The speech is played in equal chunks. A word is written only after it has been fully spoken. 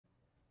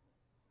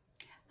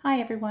Hi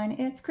everyone,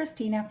 it's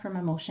Christina from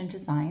Emotion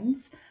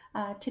Designs.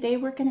 Today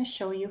we're going to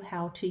show you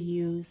how to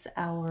use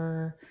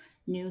our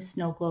new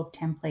snow globe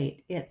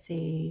template. It's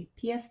a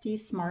PSD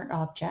Smart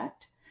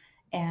Object,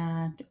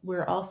 and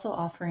we're also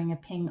offering a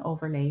ping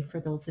overlay for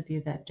those of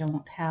you that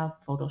don't have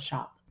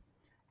Photoshop.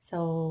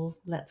 So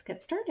let's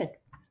get started.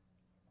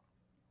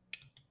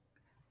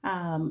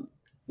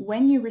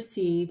 When you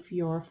receive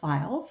your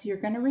files, you're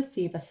going to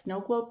receive a snow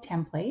globe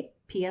template,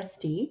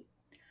 PSD,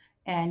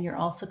 and you're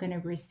also going to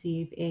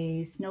receive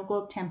a snow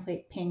globe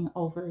template ping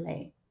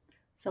overlay.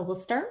 So we'll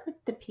start with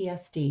the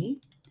PSD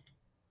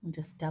and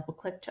just double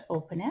click to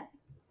open it.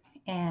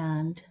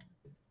 And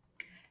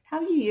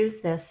how you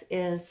use this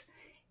is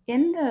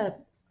on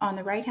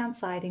the right hand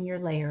side in your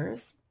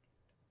layers,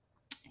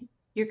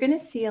 you're going to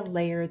see a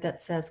layer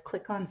that says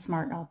click on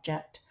Smart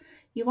Object.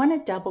 You want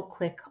to double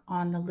click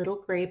on the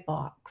little gray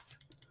box,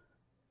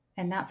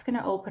 and that's going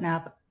to open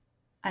up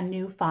a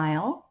new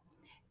file,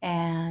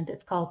 and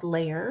it's called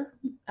layer.psb.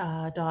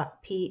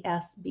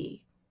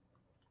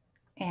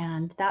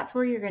 And that's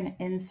where you're going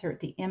to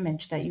insert the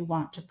image that you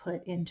want to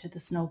put into the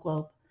snow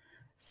globe.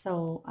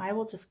 So I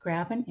will just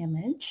grab an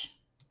image.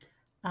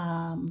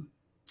 I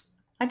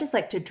just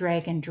like to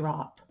drag and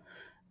drop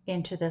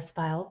into this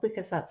file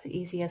because that's the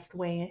easiest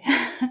way.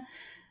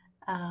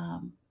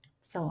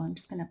 So I'm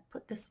just going to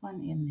put this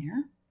one in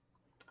there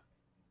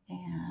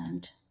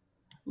and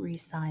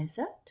resize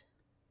it.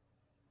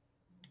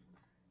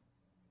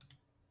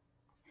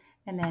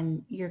 And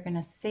then you're going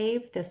to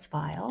save this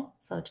file.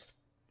 So just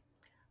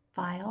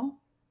File,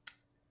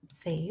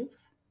 Save.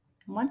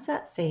 And once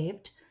that's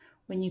saved,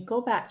 when you go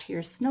back to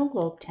your snow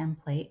globe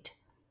template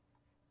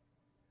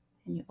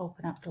and you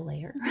open up the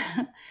layer,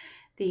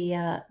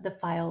 the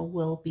file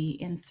will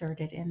be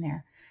inserted in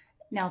there.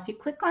 Now, if you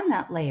click on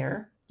that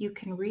layer, you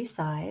can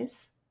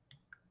resize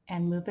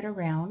and move it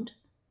around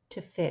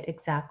to fit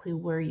exactly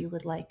where you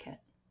would like it.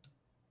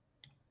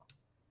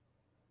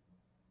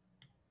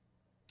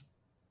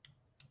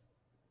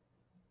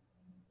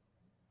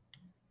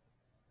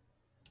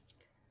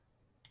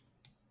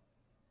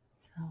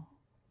 So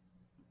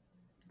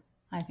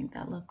I think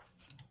that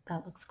looks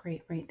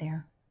great right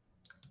there.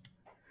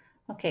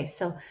 Okay,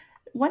 so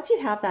once you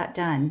have that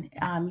done,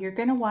 you're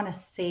going to want to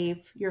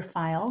save your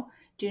file.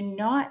 Do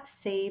not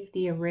save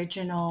the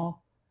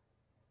original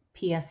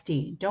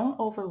PSD. Don't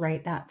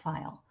overwrite that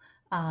file.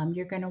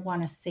 You're going to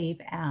want to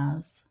save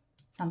as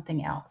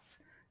something else.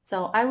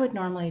 So I would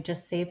normally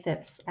just save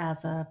this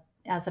as a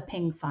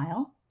ping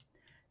file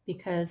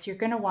because you're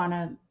going to want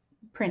to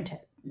print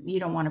it.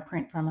 You don't want to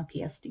print from a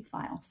PSD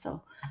file.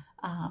 So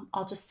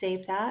I'll just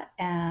save that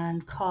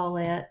and call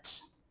it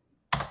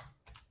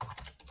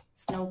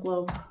Snow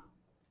Globe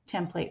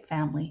Template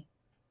Family,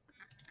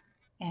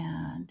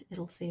 and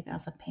it'll save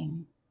as a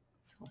ping.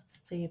 So let's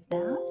save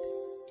that.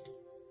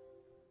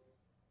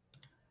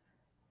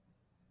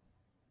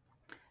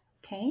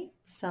 Okay,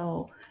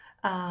 so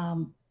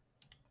and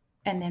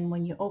then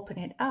when you open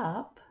it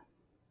up,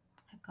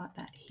 I've got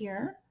that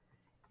here,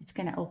 it's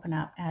going to open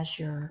up as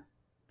your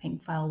ping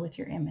file with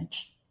your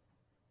image.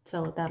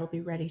 So that'll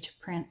be ready to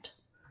print.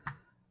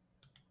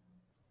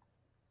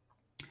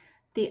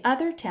 The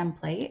other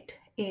template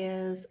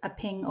is a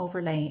ping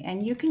overlay,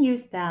 and you can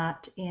use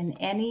that in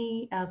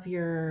any of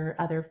your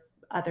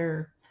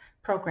other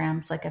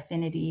programs like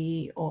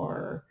Affinity,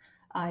 or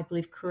I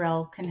believe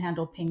Corel can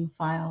handle ping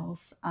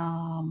files.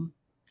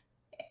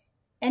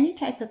 Any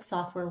type of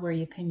software where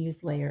you can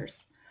use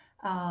layers.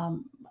 I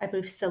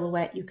believe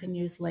Silhouette, you can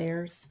use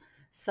layers.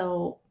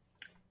 So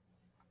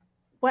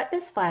what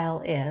this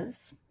file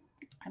is,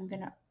 I'm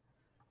going to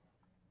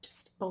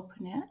just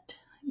open it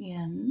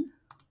in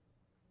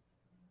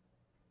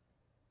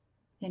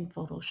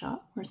Photoshop.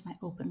 Where's my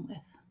open with?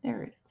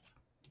 There it is.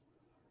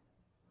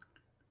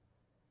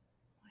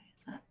 Why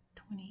is that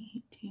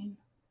 2018?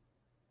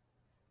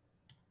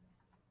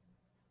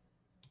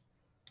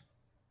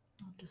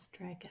 I'll just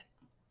drag it.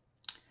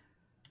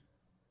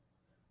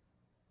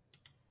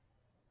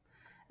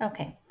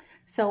 Okay,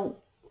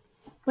 so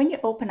when you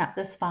open up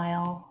this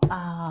file,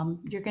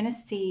 you're going to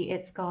see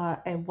it's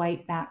got a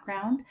white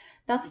background.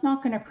 That's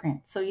not going to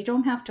print, so you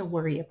don't have to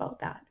worry about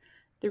that.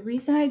 The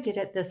reason I did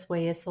it this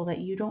way is so that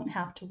you don't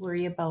have to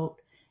worry about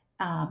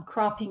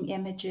cropping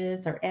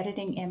images or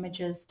editing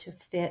images to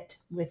fit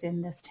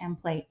within this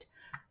template,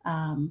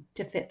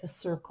 to fit the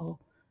circle.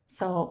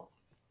 So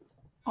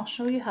I'll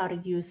show you how to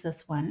use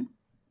this one.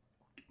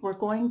 We're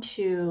going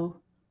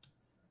to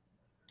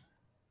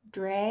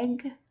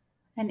drag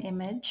an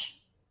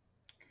image,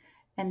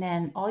 and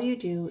then all you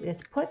do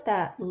is put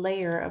that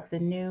layer of the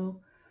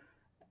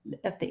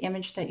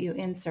image that you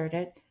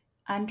inserted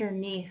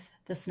underneath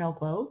the snow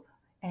globe,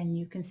 and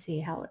you can see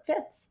how it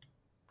fits.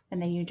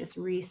 And then you just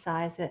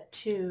resize it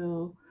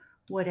to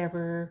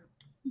whatever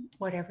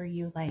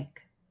you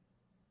like.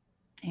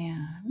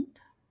 And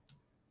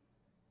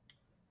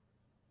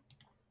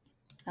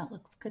that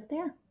looks good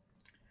there.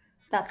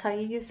 That's how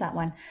you use that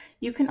one.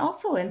 You can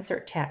also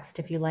insert text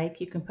if you like.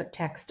 You can put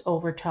text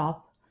over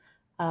top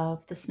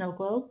of the snow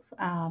globe,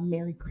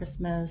 Merry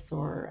Christmas,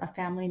 or a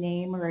family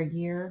name or a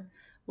year,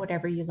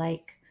 whatever you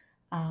like,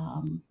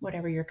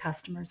 whatever your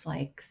customers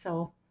like.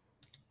 So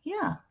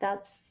yeah,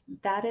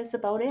 that is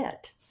about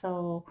it.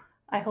 So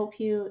I hope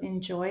you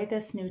enjoy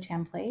this new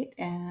template,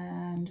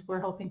 and we're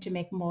hoping to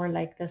make more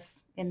like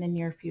this in the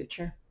near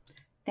future.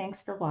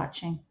 Thanks for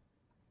watching.